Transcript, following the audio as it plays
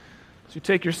So you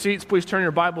take your seats, please turn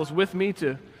your Bibles with me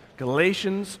to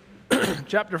Galatians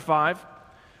chapter 5,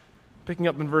 picking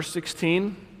up in verse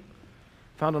 16,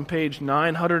 found on page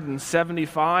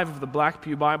 975 of the Black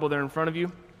Pew Bible there in front of you,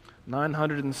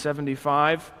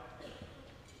 975.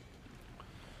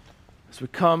 As we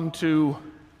come to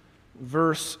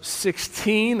verse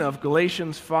 16 of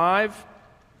Galatians 5,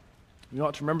 you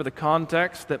ought to remember the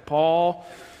context that Paul,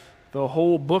 the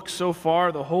whole book so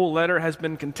far, the whole letter, has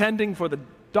been contending for the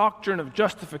doctrine of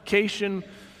justification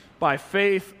by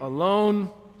faith alone.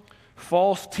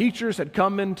 False teachers had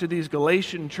come into these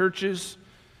Galatian churches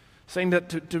saying that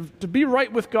to be right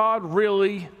with God,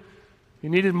 really, you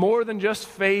needed more than just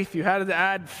faith. You had to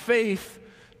add faith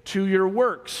to your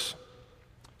works.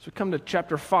 So we come to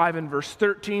chapter 5 and verse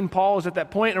 13. Paul is at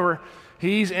that point where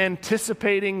he's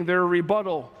anticipating their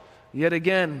rebuttal yet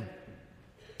again.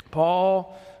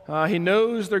 Paul, he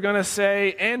knows they're going to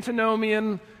say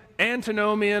antinomian.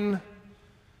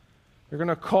 They're going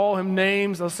to call him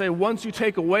names. They'll say, once you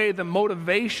take away the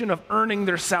motivation of earning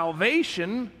their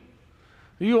salvation,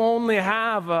 you only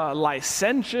have a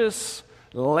licentious,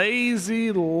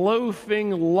 lazy,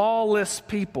 loafing, lawless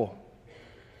people.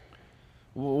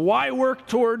 Why work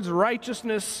towards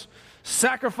righteousness,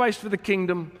 sacrifice for the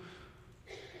kingdom?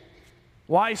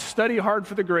 Why study hard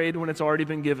for the grade when it's already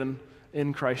been given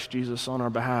in Christ Jesus on our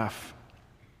behalf?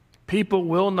 People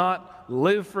will not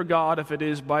live for God if it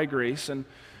is by grace.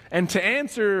 And to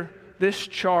answer this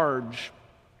charge,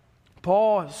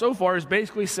 Paul so far has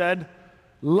basically said,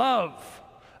 love.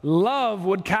 Love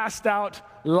would cast out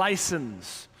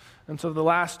license. And so the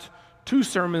last two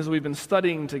sermons we've been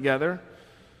studying together,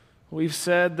 we've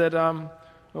said that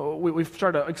we've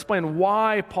tried to explain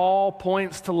why Paul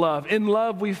points to love. In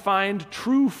love we find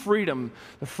true freedom,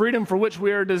 the freedom for which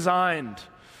we are designed.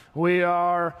 We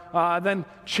are then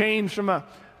changed from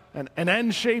an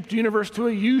N-shaped universe to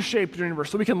a U-shaped universe,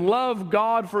 so we can love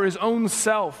God for His own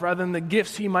self rather than the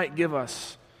gifts He might give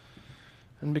us.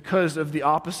 And because of the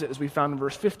opposite, as we found in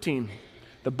verse 15,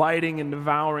 the biting and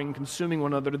devouring, consuming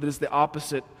one another, that is the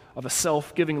opposite of a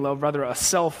self-giving love, rather a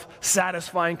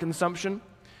self-satisfying consumption.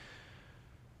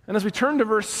 And as we turn to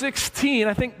verse 16,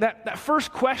 I think that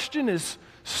first question is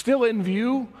still in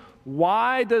view.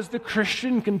 Why does the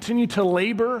Christian continue to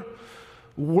labor,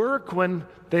 work, when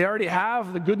they already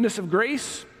have the goodness of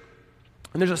grace?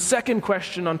 And there's a second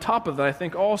question on top of that, I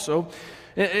think, also.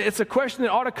 It's a question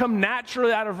that ought to come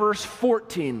naturally out of verse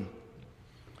 14.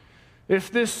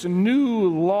 If this new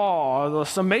law, the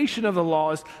summation of the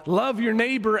law, is love your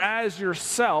neighbor as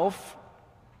yourself,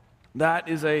 that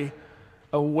is a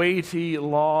weighty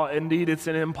law. Indeed, it's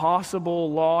an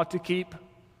impossible law to keep.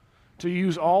 To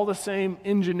use all the same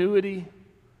ingenuity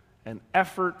and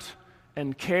effort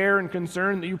and care and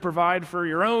concern that you provide for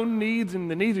your own needs and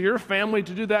the needs of your family,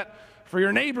 to do that for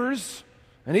your neighbors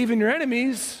and even your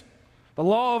enemies. The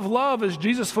law of love, as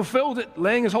Jesus fulfilled it,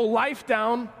 laying His whole life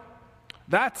down,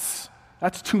 that's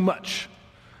too much.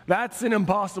 That's an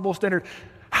impossible standard.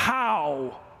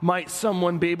 How might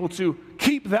someone be able to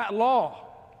keep that law?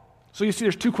 So you see,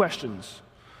 there's two questions.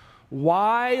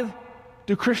 Why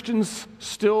do Christians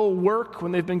still work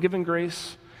when they've been given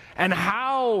grace? And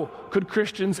how could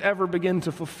Christians ever begin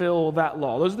to fulfill that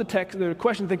law? Those are the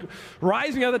questions I think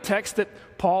rising out of the text that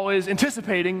Paul is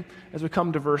anticipating as we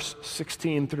come to verse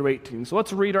 16 through 18. So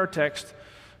let's read our text,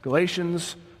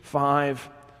 Galatians 5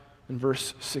 and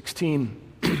verse 16.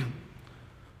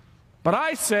 But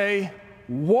I say,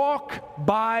 walk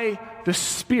by the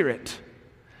Spirit,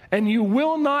 and you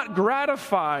will not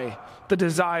gratify the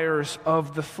desires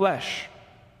of the flesh.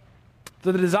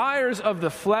 The desires of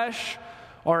the flesh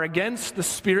are against the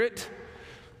Spirit.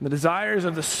 The desires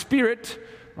of the Spirit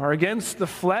are against the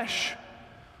flesh.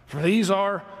 For these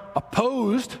are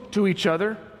opposed to each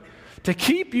other to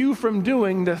keep you from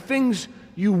doing the things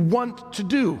you want to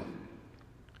do.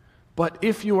 But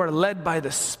if you are led by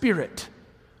the Spirit,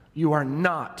 you are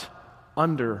not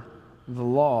under the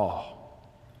law.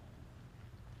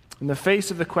 In the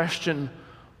face of the question,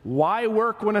 why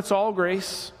work when it's all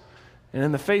grace? And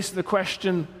in the face of the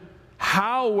question,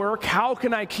 how work? How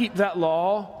can I keep that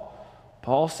law?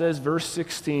 Paul says, verse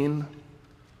 16,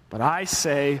 but I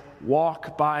say,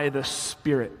 walk by the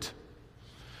Spirit.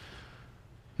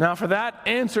 Now, for that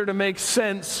answer to make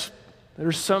sense,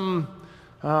 there's some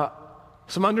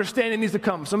understanding needs to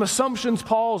come, some assumptions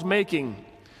Paul's making,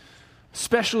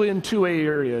 especially in two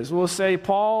areas. We'll say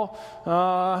Paul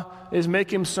is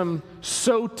making some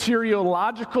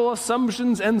soteriological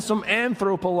assumptions and some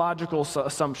anthropological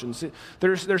assumptions.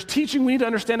 There's teaching we need to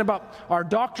understand about our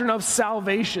doctrine of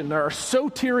salvation, our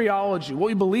soteriology, what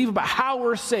we believe about how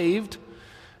we're saved,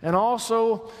 and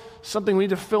also something we need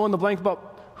to fill in the blank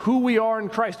about who we are in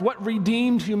Christ, what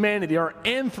redeemed humanity, our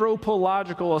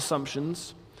anthropological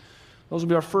assumptions. Those will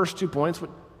be our first 2 points, what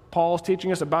Paul's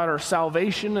teaching us about our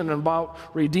salvation and about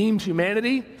redeemed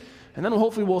humanity. And then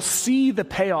hopefully we'll see the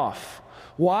payoff.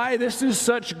 Why this is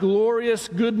such glorious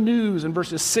good news in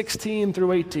verses 16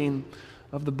 through 18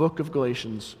 of the book of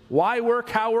Galatians. Why work?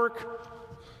 How work?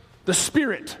 The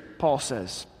Spirit, Paul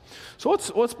says. So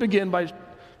let's begin by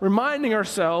reminding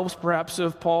ourselves perhaps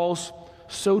of Paul's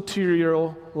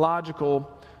soteriological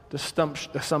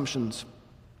assumptions.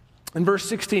 In verse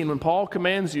 16, when Paul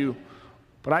commands you,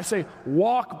 but I say,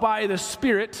 walk by the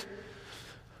Spirit,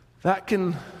 that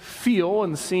can feel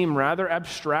and seem rather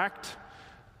abstract,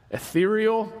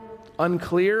 ethereal,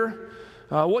 unclear.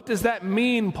 What does that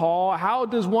mean, Paul? How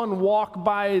does one walk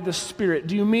by the Spirit?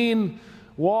 Do you mean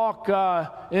walk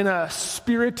in a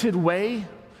spirited way,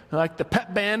 like the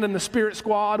pep band and the Spirit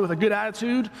Squad with a good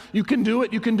attitude? You can do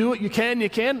it, you can do it, you can?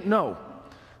 No,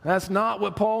 that's not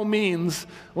what Paul means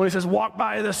when he says walk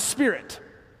by the Spirit.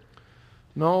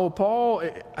 No, Paul,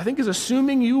 I think, is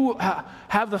assuming you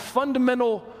have the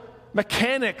fundamental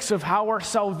mechanics of how our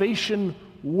salvation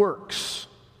works.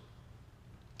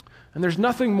 And there's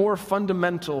nothing more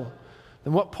fundamental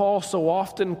than what Paul so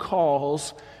often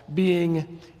calls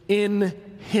being in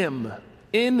Him.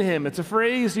 In Him. It's a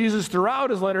phrase he uses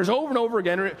throughout his letters over and over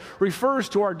again. It refers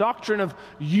to our doctrine of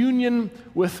union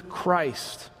with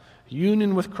Christ.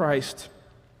 Union with Christ.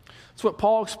 That's what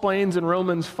Paul explains in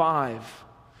Romans 5.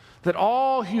 That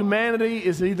all humanity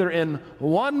is either in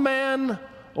one man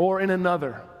or in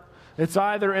another. It's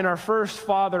either in our first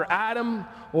father Adam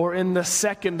or in the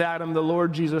second Adam, the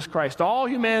Lord Jesus Christ. All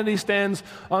humanity stands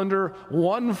under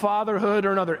one fatherhood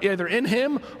or another, either in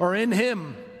Him or in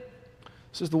Him.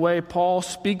 This is the way Paul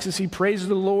speaks as he praises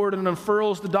the Lord and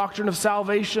unfurls the doctrine of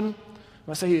salvation.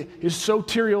 I say his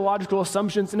soteriological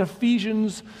assumptions in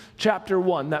Ephesians chapter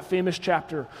 1, that famous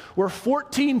chapter, where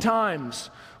 14 times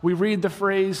we read the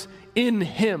phrase, in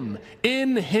Him,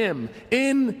 in Him,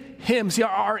 in Him. See,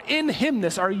 our in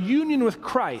Himness, our union with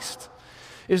Christ,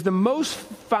 is the most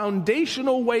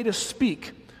foundational way to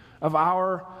speak of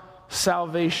our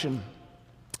salvation.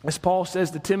 As Paul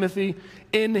says to Timothy,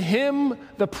 in Him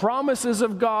the promises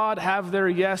of God have their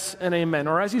yes and amen.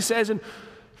 Or as he says in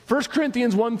 1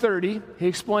 Corinthians 1:30, he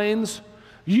explains,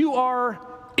 you are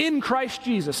in Christ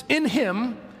Jesus, in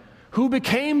Him who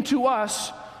became to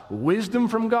us wisdom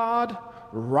from God,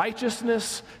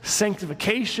 righteousness,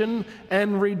 sanctification,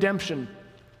 and redemption.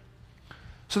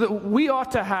 So that we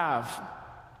ought to have,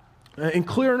 and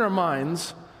clear in our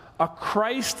minds, a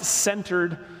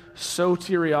Christ-centered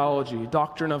soteriology,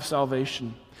 doctrine of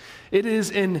salvation. It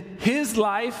is in His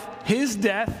life, His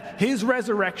death, His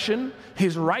resurrection,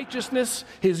 His righteousness,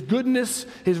 His goodness,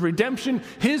 His redemption,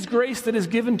 His grace that is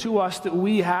given to us that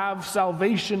we have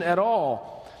salvation at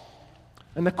all.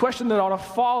 And the question that ought to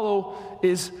follow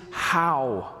is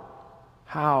how?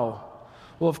 How?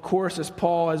 Well, of course, as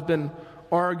Paul has been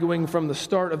arguing from the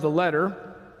start of the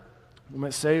letter, we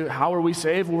might say, how are we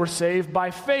saved? Well, we're saved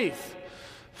by faith.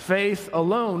 Faith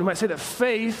alone. We might say that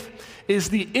faith is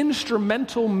the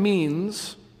instrumental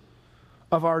means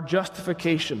of our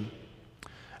justification.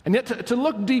 And yet, to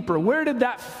look deeper, where did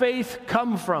that faith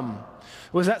come from?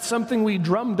 Was that something we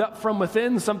drummed up from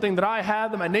within, something that I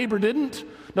had that my neighbor didn't?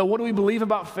 No, what do we believe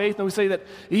about faith? No, we say that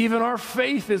even our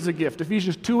faith is a gift.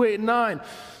 Ephesians 2:8-9.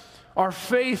 Our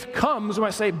faith comes, we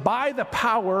might say, by the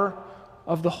power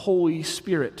of the Holy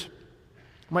Spirit.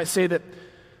 We might say that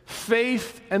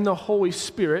faith and the Holy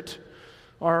Spirit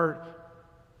are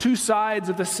two sides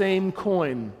of the same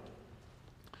coin.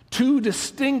 Two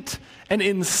distinct and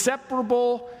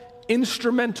inseparable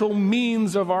instrumental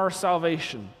means of our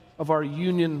salvation, of our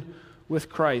union with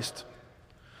Christ.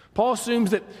 Paul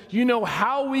assumes that you know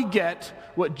how we get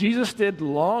what Jesus did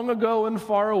long ago and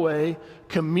far away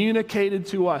communicated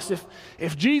to us.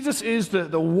 If Jesus is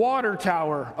the water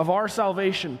tower of our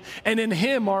salvation, and in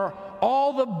Him are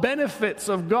all the benefits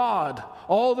of God,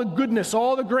 all the goodness,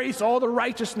 all the grace, all the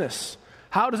righteousness,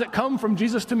 how does it come from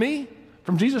Jesus to me?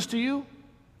 From Jesus to you?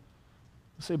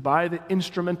 I say by the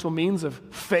instrumental means of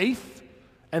faith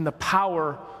and the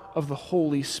power of the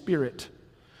Holy Spirit.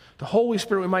 The Holy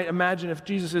Spirit, we might imagine, if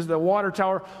Jesus is the water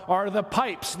tower, are the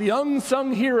pipes, the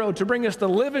unsung hero to bring us the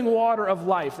living water of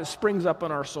life that springs up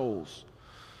in our souls.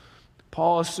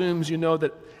 Paul assumes you know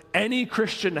that any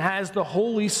Christian has the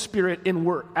Holy Spirit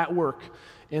at work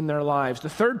in their lives. The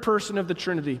third person of the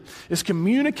Trinity is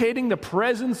communicating the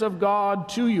presence of God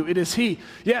to you. It is He.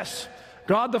 Yes,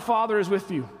 God the Father is with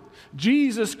you.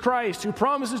 Jesus Christ, who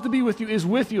promises to be with you, is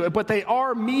with you. But they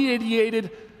are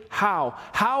mediated how?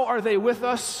 How are they with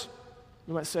us?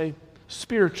 You might say,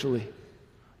 spiritually.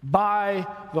 by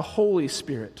the Holy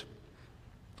Spirit.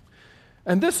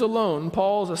 And this alone,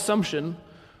 Paul's assumption,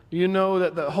 you know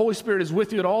that the Holy Spirit is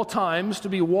with you at all times to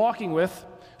be walking with.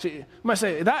 See, I might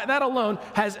say that alone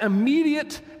has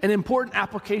immediate and important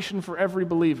application for every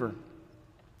believer.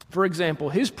 For example,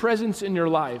 His presence in your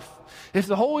life. If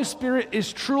the Holy Spirit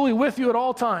is truly with you at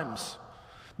all times,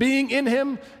 being in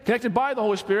Him, connected by the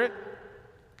Holy Spirit,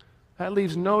 that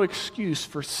leaves no excuse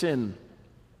for sin.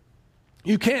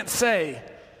 You can't say,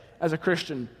 as a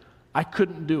Christian, I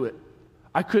couldn't do it.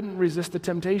 I couldn't resist the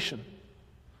temptation.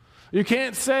 You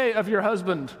can't say of your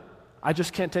husband, I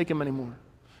just can't take him anymore.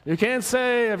 You can't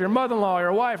say of your mother-in-law,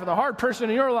 your wife, or the hard person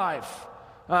in your life,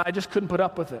 I just couldn't put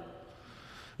up with it.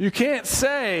 You can't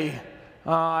say,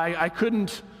 I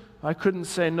couldn't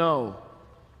say no.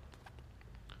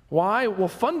 Why? Well,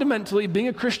 fundamentally, being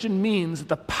a Christian means that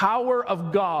the power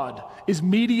of God is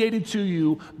mediated to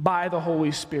you by the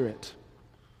Holy Spirit.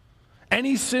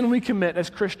 Any sin we commit as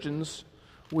Christians,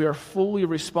 we are fully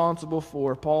responsible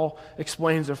for. Paul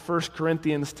explains in 1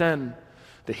 Corinthians 10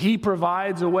 that He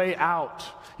provides a way out.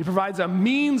 He provides a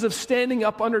means of standing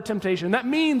up under temptation. That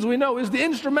means, we know, is the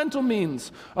instrumental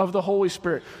means of the Holy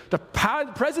Spirit. The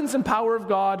presence and power of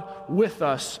God with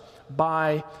us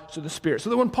by the Spirit. So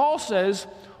that when Paul says,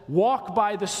 walk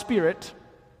by the Spirit,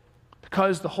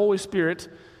 because the Holy Spirit,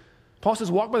 Paul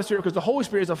says walk by the Spirit because the Holy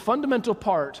Spirit is a fundamental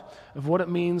part of what it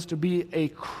means to be a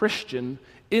Christian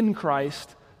in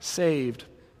Christ, saved.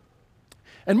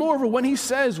 And moreover, when he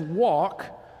says walk,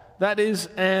 that is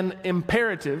an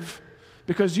imperative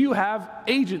because you have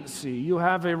agency, you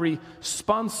have a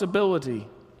responsibility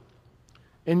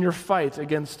in your fight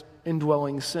against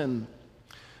indwelling sin.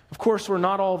 Of course, we're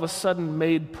not all of a sudden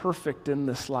made perfect in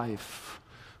this life.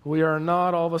 We are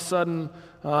not all of a sudden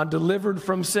delivered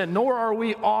from sin, nor are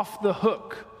we off the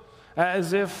hook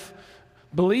as if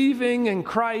believing in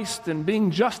Christ and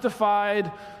being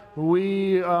justified,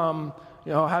 we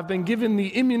have been given the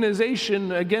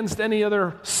immunization against any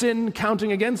other sin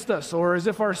counting against us, or as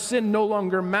if our sin no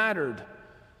longer mattered.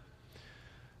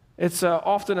 It's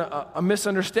often a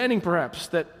misunderstanding, perhaps,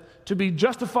 that to be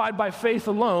justified by faith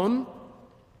alone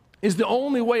is the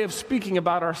only way of speaking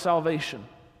about our salvation.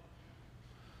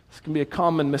 This can be a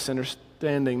common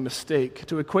mistake,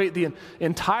 to equate the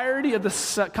entirety of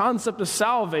the concept of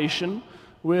salvation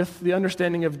with the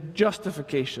understanding of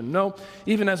justification. No,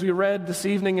 even as we read this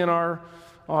evening in our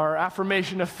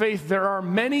affirmation of faith, there are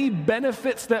many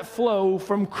benefits that flow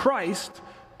from Christ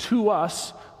to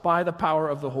us by the power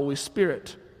of the Holy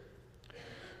Spirit.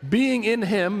 Being in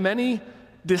Him, many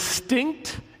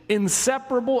distinct,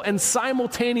 inseparable, and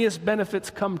simultaneous benefits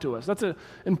come to us. That's an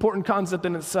important concept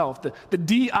in itself, the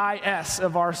DIS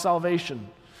of our salvation.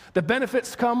 The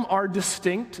benefits are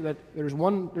distinct, that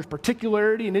there's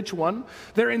particularity in each one.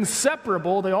 They're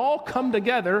inseparable, they all come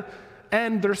together,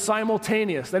 and they're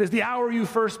simultaneous. That is, the hour you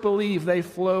first believe, they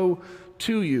flow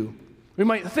to you. We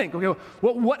might think, okay,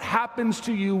 what happens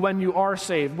to you when you are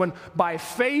saved? When by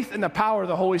faith and the power of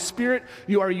the Holy Spirit,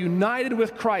 you are united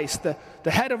with Christ,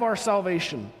 the head of our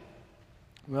salvation.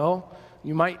 Well,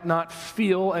 you might not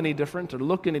feel any different, or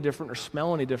look any different, or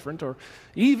smell any different, or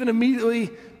even immediately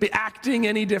be acting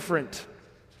any different.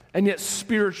 And yet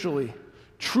spiritually,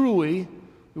 truly,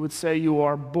 we would say you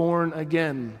are born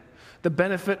again. The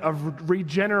benefit of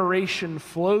regeneration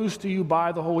flows to you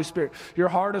by the Holy Spirit. Your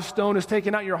heart of stone is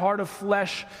taken out, your heart of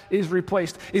flesh is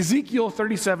replaced. Ezekiel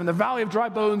 37, the valley of dry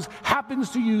bones,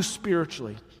 happens to you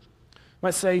spiritually. You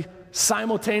might say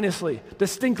simultaneously,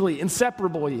 distinctly,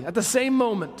 inseparably, at the same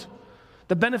moment.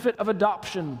 The benefit of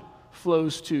adoption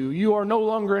flows to you. You are no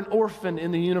longer an orphan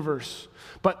in the universe,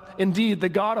 but indeed the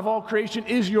God of all creation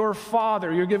is your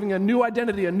Father. You're giving a new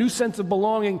identity, a new sense of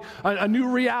belonging, a new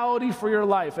reality for your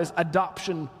life as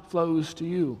adoption flows to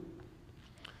you.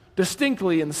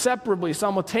 Distinctly, inseparably,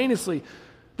 simultaneously,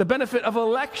 the benefit of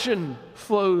election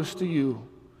flows to you.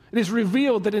 It is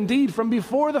revealed that indeed from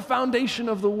before the foundation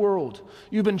of the world,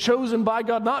 you've been chosen by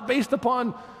God, not based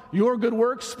upon your good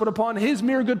works, but upon His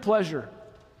mere good pleasure.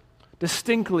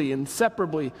 Distinctly,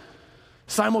 inseparably,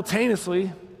 simultaneously,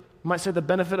 you might say the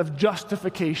benefit of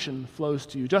justification flows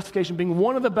to you. Justification being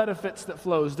one of the benefits that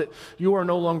flows, that you are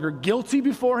no longer guilty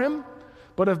before Him,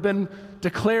 but have been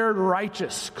declared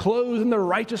righteous, clothed in the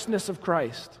righteousness of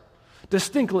Christ.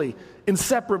 Distinctly,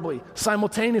 inseparably,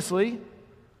 simultaneously,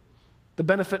 the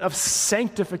benefit of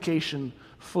sanctification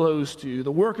flows to you.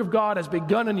 The work of God has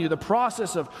begun in you. The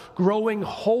process of growing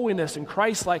holiness and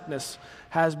Christ-likeness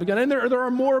has begun. And there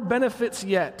are more benefits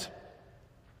yet,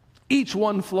 each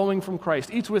one flowing from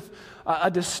Christ, each with a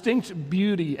distinct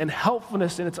beauty and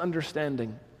helpfulness in its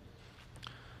understanding.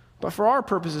 But for our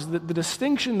purposes, the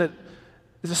distinction that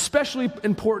is especially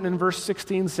important in verse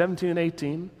 16, 17, and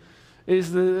 18,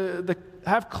 is the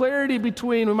have clarity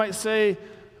between, we might say,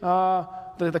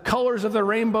 the colors of the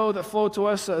rainbow that flow to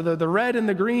us, the red and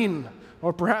the green,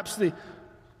 or perhaps the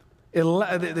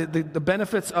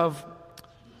benefits of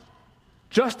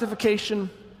justification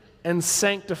and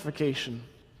sanctification.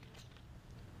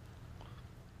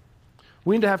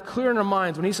 We need to have clear in our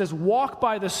minds when he says, walk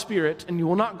by the Spirit and you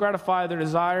will not gratify the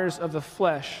desires of the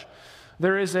flesh.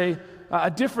 There is a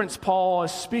difference Paul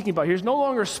is speaking about. He's no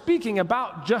longer speaking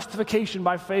about justification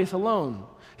by faith alone.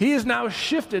 He is now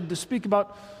shifted to speak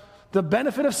about the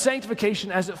benefit of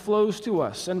sanctification as it flows to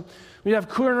us. And we have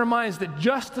clear in our minds that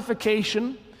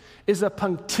justification is a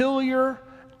punctiliar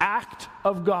act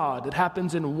of God. It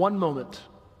happens in one moment.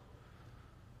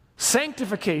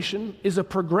 Sanctification is a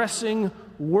progressing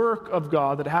work of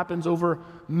God that happens over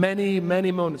many,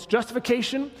 many moments.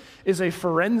 Justification is a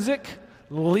forensic,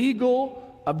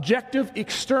 legal, objective,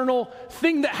 external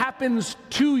thing that happens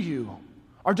to you.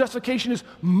 Our justification is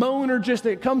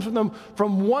monergistic. It comes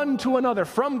from one to another,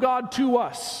 from God to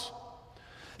us.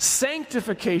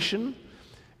 Sanctification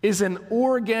is an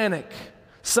organic,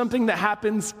 something that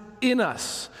happens in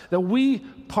us, that we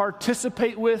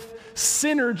participate with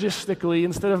synergistically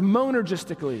instead of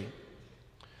monergistically.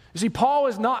 You see, Paul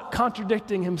is not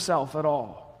contradicting himself at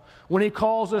all when he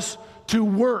calls us to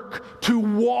work, to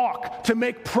walk, to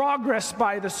make progress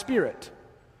by the Spirit.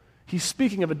 He's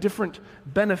speaking of a different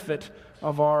benefit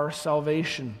of our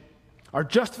salvation. Our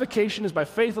justification is by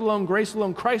faith alone, grace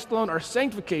alone, Christ alone. Our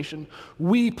sanctification,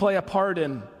 we play a part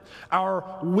in.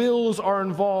 Our wills are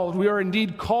involved. We are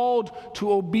indeed called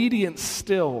to obedience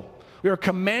still. We are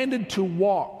commanded to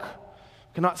walk,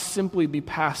 cannot simply be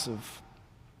passive.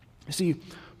 You see,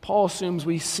 Paul assumes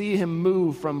we see him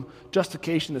move from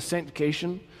justification to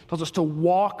sanctification. He tells us to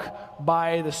walk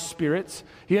by the Spirit.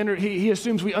 He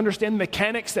assumes we understand the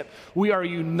mechanics that we are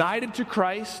united to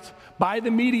Christ by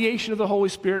the mediation of the Holy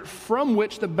Spirit, from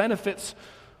which the benefits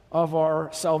of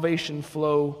our salvation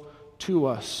flow to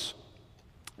us.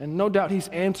 And no doubt he's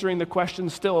answering the question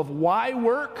still of why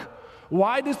work?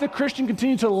 Why does the Christian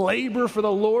continue to labor for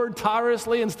the Lord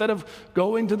tirelessly instead of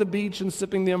going to the beach and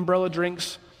sipping the umbrella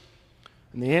drinks?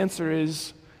 And the answer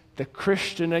is the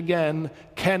Christian, again,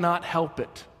 cannot help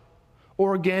it.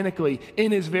 Organically,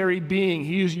 in his very being,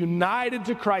 he is united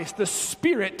to Christ. The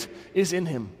Spirit is in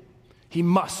him. He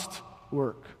must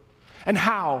work. And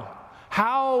how?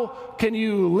 How can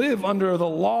you live under the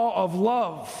law of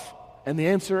love? And the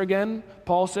answer again,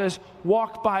 Paul says,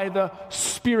 walk by the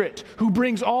Spirit, who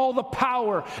brings all the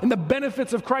power and the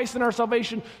benefits of Christ and our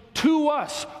salvation to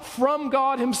us from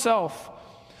God himself.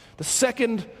 The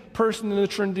second person in the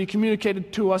Trinity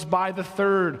communicated to us by the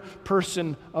third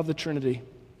person of the Trinity.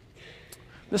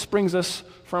 This brings us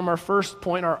from our first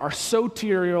point, our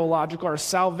soteriological, our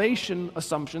salvation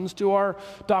assumptions, to our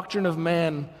doctrine of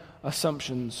man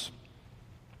assumptions.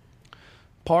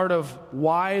 Part of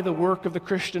why the work of the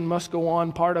Christian must go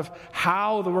on, part of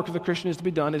how the work of the Christian is to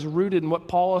be done, is rooted in what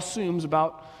Paul assumes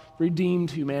about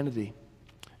redeemed humanity.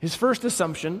 His first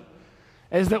assumption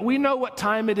is that we know what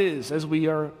time it is as we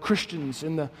are Christians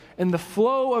in the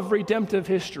flow of redemptive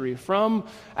history, from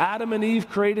Adam and Eve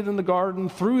created in the garden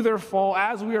through their fall,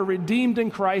 as we are redeemed in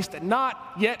Christ,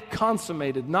 not yet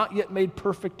consummated, not yet made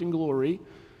perfect in glory,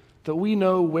 that we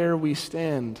know where we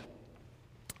stand.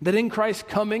 That in Christ's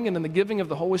coming and in the giving of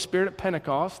the Holy Spirit at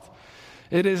Pentecost,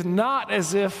 it is not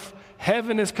as if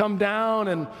heaven has come down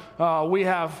and we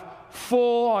have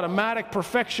full automatic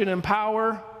perfection and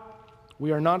power.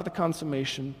 We are not at the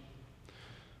consummation.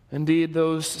 Indeed,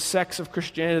 those sects of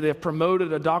Christianity that have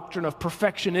promoted a doctrine of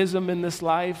perfectionism in this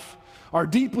life are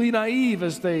deeply naive,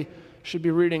 as they should be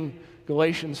reading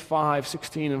Galatians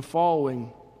 5:16 and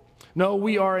following. No,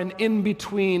 we are an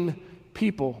in-between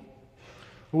people.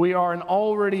 We are an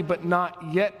already but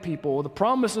not yet people. The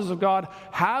promises of God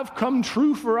have come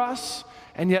true for us,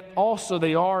 and yet also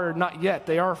they are not yet.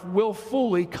 They will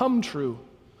fully come true.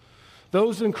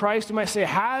 Those in Christ, you might say,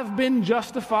 have been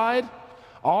justified,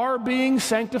 are being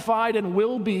sanctified, and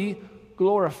will be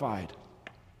glorified.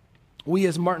 We,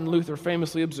 as Martin Luther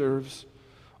famously observes,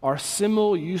 are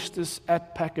simul justus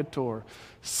et peccator,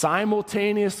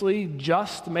 simultaneously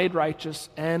just made righteous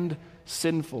and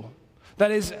sinful.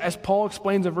 That is, as Paul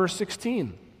explains in verse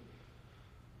 16,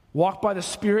 walk by the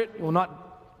Spirit, you will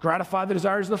not gratify the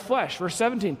desires of the flesh. Verse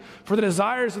 17, for the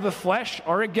desires of the flesh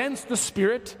are against the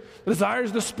Spirit, the desires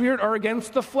of the Spirit are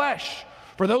against the flesh,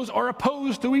 for those are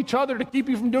opposed to each other to keep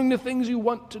you from doing the things you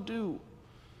want to do.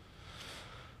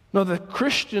 No, the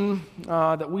Christian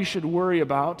that we should worry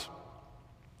about,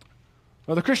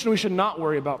 or the Christian we should not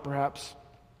worry about perhaps,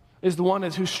 is the one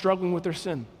who's struggling with their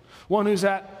sin. one who's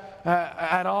at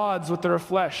odds with their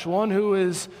flesh, one who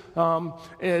is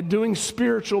doing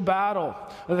spiritual battle.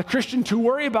 The Christian to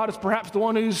worry about is perhaps the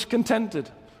one who's contented,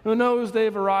 who knows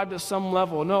they've arrived at some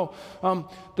level. No,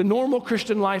 the normal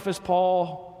Christian life, as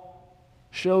Paul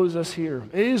shows us here,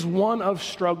 is one of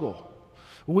struggle.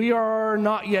 We are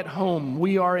not yet home.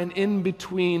 We are an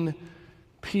in-between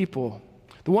people.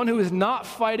 The one who is not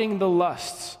fighting the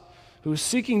lusts, who is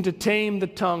seeking to tame the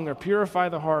tongue or purify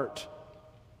the heart.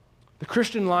 The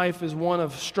Christian life is one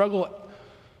of struggle,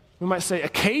 we might say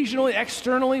occasionally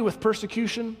externally with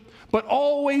persecution, but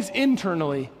always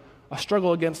internally a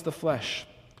struggle against the flesh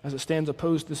as it stands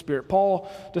opposed to the Spirit.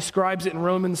 Paul describes it in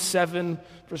Romans 7,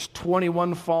 verse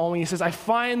 21 following. He says, I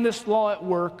find this law at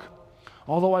work.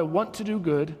 Although I want to do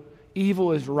good,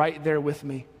 evil is right there with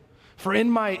me. For in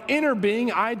my inner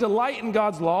being I delight in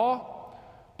God's law,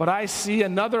 but I see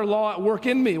another law at work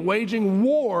in me, waging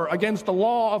war against the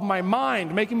law of my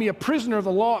mind, making me a prisoner of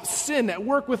the law of sin at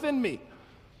work within me.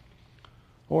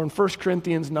 Or in 1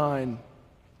 Corinthians 9,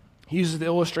 he uses the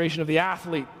illustration of the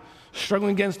athlete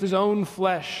struggling against his own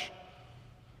flesh,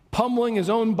 pummeling his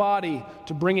own body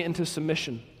to bring it into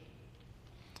submission.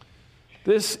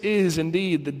 This is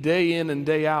indeed the day in and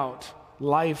day out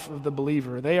life of the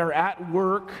believer. They are at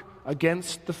work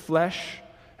against the flesh,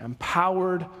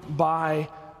 empowered by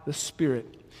the Spirit.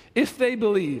 If they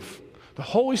believe, the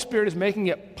Holy Spirit is making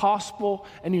it possible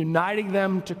and uniting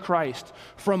them to Christ,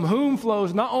 from whom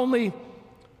flows not only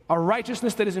a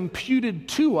righteousness that is imputed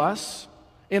to us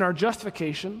in our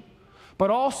justification, but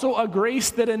also a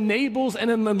grace that enables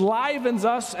and enlivens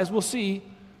us, as we'll see,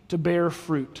 to bear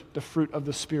fruit, the fruit of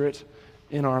the Spirit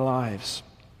in our lives.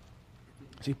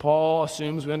 See, Paul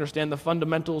assumes we understand the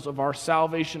fundamentals of our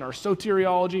salvation, our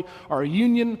soteriology, our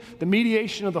union, the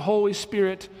mediation of the Holy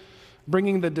Spirit,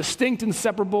 bringing the distinct,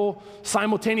 inseparable,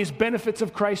 simultaneous benefits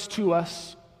of Christ to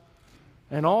us,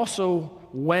 and also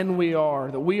when we are,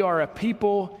 that we are a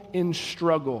people in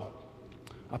struggle,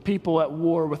 a people at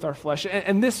war with our flesh.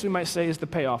 And this, we might say, is the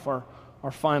payoff, our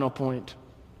final point.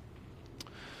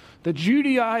 The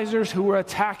Judaizers who were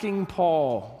attacking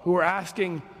Paul, who were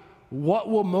asking, what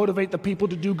will motivate the people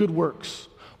to do good works?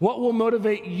 What will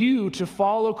motivate you to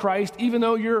follow Christ even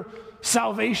though your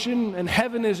salvation and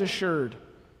heaven is assured?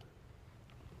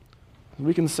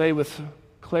 We can say with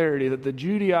clarity that the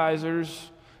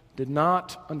Judaizers did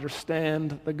not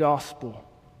understand the gospel.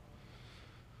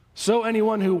 So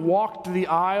anyone who walked the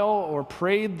aisle or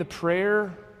prayed the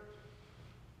prayer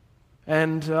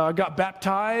and got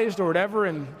baptized or whatever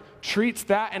and treats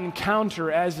that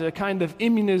encounter as a kind of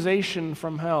immunization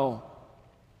from hell,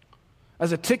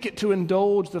 as a ticket to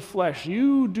indulge the flesh,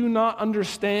 you do not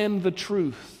understand the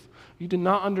truth. You do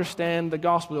not understand the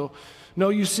gospel. No,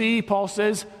 you see, Paul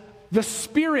says, the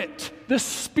Spirit,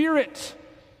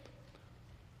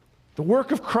 the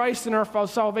work of Christ in our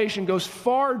salvation goes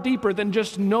far deeper than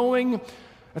just knowing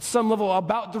at some level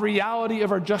about the reality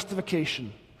of our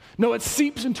justification. No, it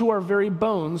seeps into our very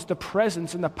bones, the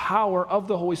presence and the power of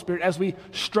the Holy Spirit as we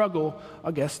struggle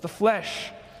against the flesh.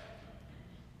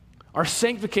 Our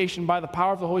sanctification by the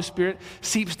power of the Holy Spirit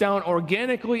seeps down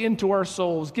organically into our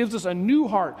souls, gives us a new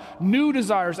heart, new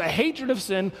desires, a hatred of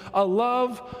sin, a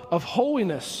love of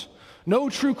holiness. No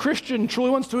true Christian truly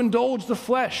wants to indulge the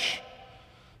flesh.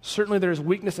 Certainly there is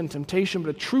weakness and temptation, but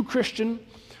a true Christian,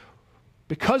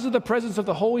 because of the presence of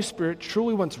the Holy Spirit,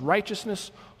 truly wants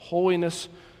righteousness, holiness,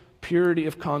 purity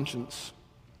of conscience.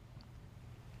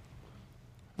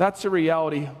 That's a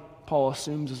reality Paul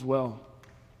assumes as well.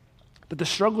 That the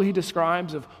struggle he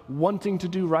describes of wanting to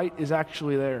do right is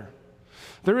actually there.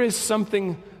 There is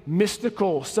something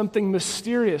mystical, something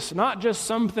mysterious, not just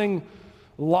something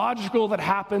logical that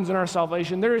happens in our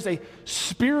salvation. There is a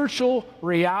spiritual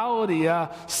reality,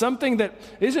 something that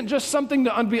isn't just something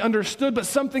to be understood, but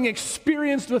something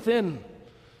experienced within.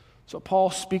 That's what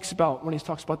Paul speaks about when he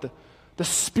talks about the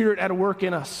Spirit at work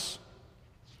in us.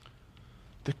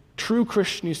 The true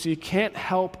Christian, you see, can't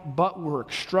help but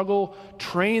work, struggle,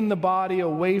 train the body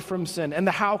away from sin. And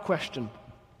the how question.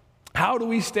 How do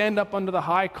we stand up under the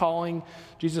high calling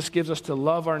Jesus gives us to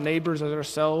love our neighbors as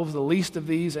ourselves, the least of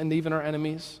these, and even our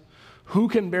enemies? Who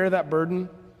can bear that burden?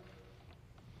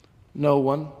 No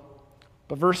one.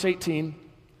 But verse 18,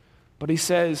 but he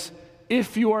says,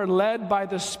 if you are led by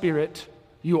the Spirit,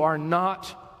 you are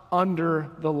not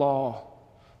under the law.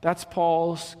 That's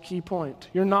Paul's key point.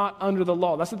 You're not under the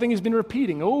law. That's the thing he's been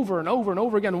repeating over and over and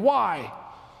over again. Why?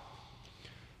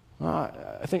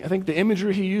 I think the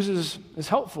imagery he uses is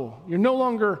helpful. You're no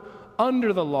longer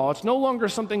under the law. It's no longer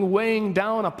something weighing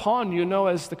down upon you. No,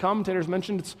 as the commentators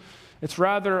mentioned, it's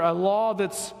rather a law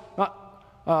that's not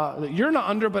that you're not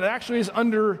under, but it actually is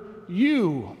under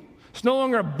you. It's no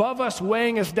longer above us,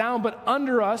 weighing us down, but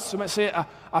under us, you might say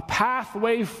a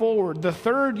pathway forward. The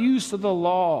third use of the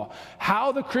law,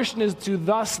 how the Christian is to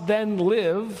thus then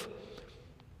live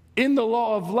in the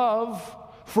law of love,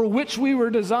 for which we were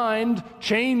designed,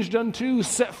 changed unto,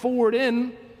 set forward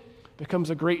in, becomes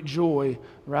a great joy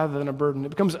rather than a burden. It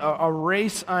becomes a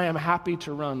race I am happy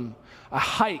to run, a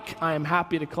hike I am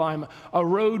happy to climb, a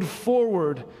road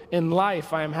forward in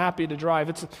life I am happy to drive.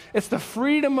 It's the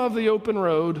freedom of the open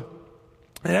road,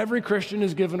 and every Christian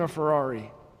is given a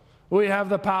Ferrari. We have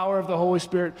the power of the Holy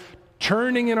Spirit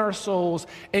turning in our souls,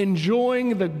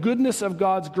 enjoying the goodness of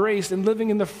God's grace, and living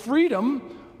in the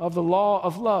freedom of the law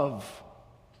of love.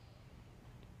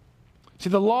 See,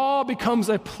 the law becomes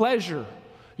a pleasure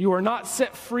you are not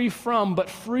set free from, but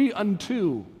free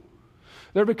unto.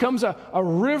 There becomes a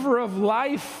river of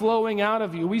life flowing out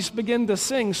of you. We begin to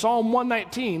sing Psalm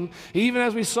 119, even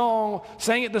as we sang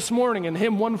it this morning in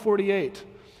hymn 148,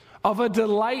 of a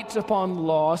delight upon the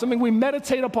law, something we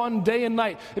meditate upon day and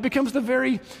night. It becomes the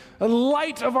very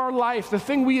light of our life, the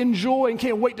thing we enjoy and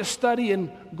can't wait to study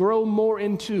and grow more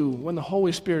into when the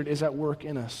Holy Spirit is at work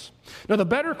in us. Now, the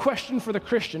better question for the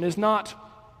Christian is not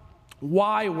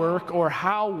why work or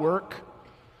how work,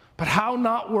 but how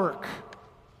not work.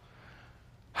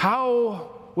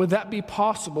 How would that be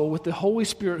possible with the Holy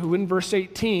Spirit, who in verse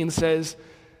 18 says,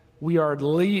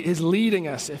 is leading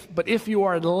us, but if you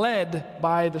are led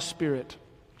by the Spirit.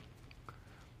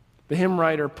 The hymn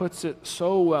writer puts it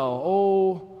so well.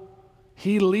 Oh,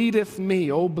 he leadeth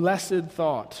me, oh blessed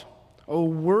thought. Oh,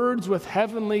 words with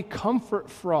heavenly comfort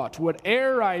fraught.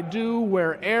 Whate'er I do,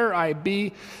 where'er I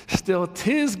be, still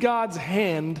 'tis God's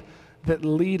hand that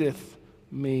leadeth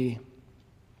me.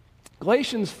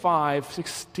 Galatians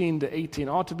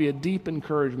 5:16-18 ought to be a deep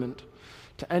encouragement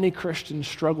to any Christian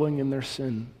struggling in their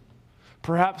sin,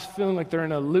 perhaps feeling like they're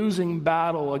in a losing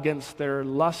battle against their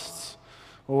lusts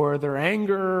or their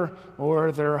anger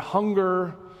or their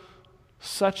hunger.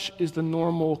 Such is the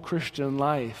normal Christian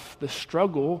life. The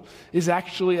struggle is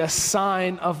actually a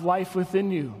sign of life within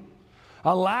you.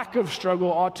 A lack of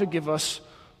struggle ought to give us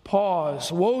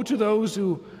pause. Woe to those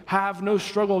who have no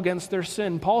struggle against their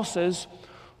sin. Paul says,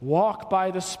 walk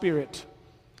by the Spirit.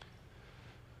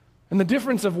 And the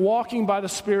difference of walking by the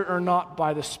Spirit or not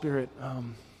by the Spirit.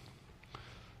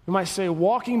 We might say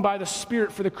walking by the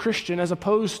Spirit for the Christian as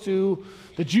opposed to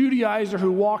the Judaizer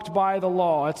who walked by the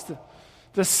law. It's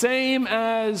the same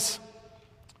as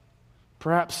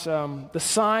perhaps the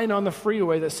sign on the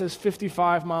freeway that says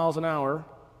 55 miles an hour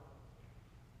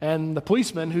and the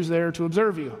policeman who's there to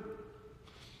observe you.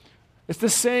 It's the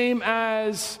same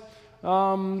as, at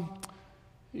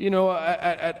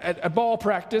ball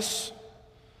practice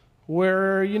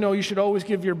where, you should always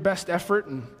give your best effort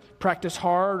and practice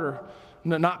hard or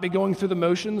not be going through the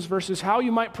motions versus how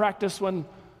you might practice when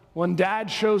dad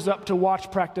shows up to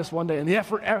watch practice one day and the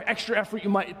extra effort you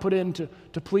might put in to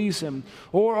please him.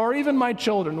 Or even my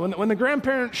children, when the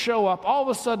grandparents show up, all of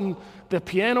a sudden the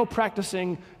piano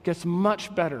practicing gets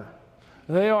much better.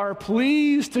 They are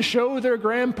pleased to show their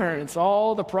grandparents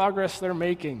all the progress they're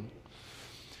making.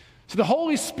 So the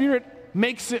Holy Spirit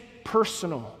makes it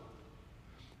personal.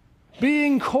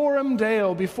 Being coram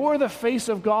Deo, before the face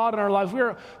of God in our lives,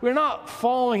 we're not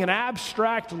following an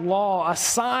abstract law, a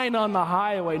sign on the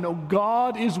highway. No,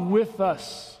 God is with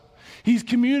us. He's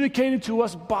communicated to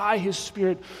us by His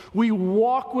Spirit. We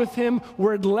walk with Him.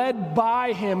 We're led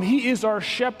by Him. He is our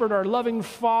shepherd, our loving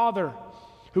Father,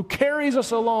 who carries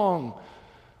us along,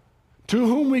 to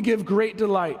whom we give great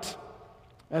delight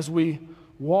as we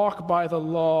walk by the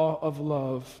law of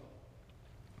love.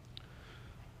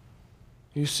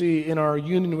 You see, in our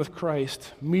union with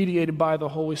Christ, mediated by the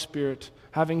Holy Spirit,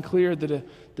 having cleared the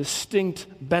distinct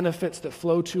benefits that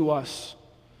flow to us.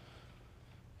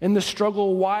 In the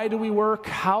struggle, why do we work?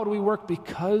 How do we work?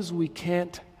 Because we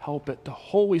can't help it. The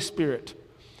Holy Spirit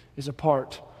is a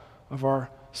part of our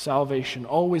salvation,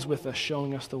 always with us,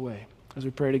 showing us the way. As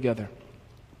we pray together.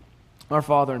 Our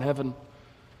Father in heaven,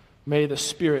 may the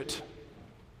Spirit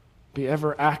be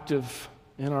ever active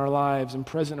in our lives and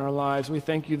present in our lives. We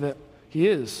thank you that He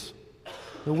is,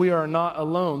 that we are not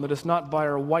alone, that it's not by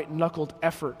our white-knuckled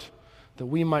effort that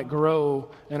we might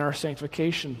grow in our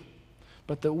sanctification,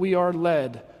 but that we are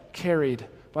led, carried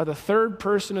by the third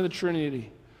person of the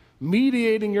Trinity,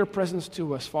 mediating your presence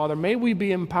to us. Father, may we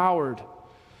be empowered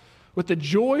with the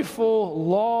joyful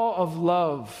law of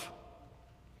love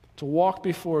to walk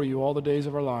before you all the days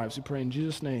of our lives. We pray in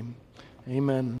Jesus' name, amen.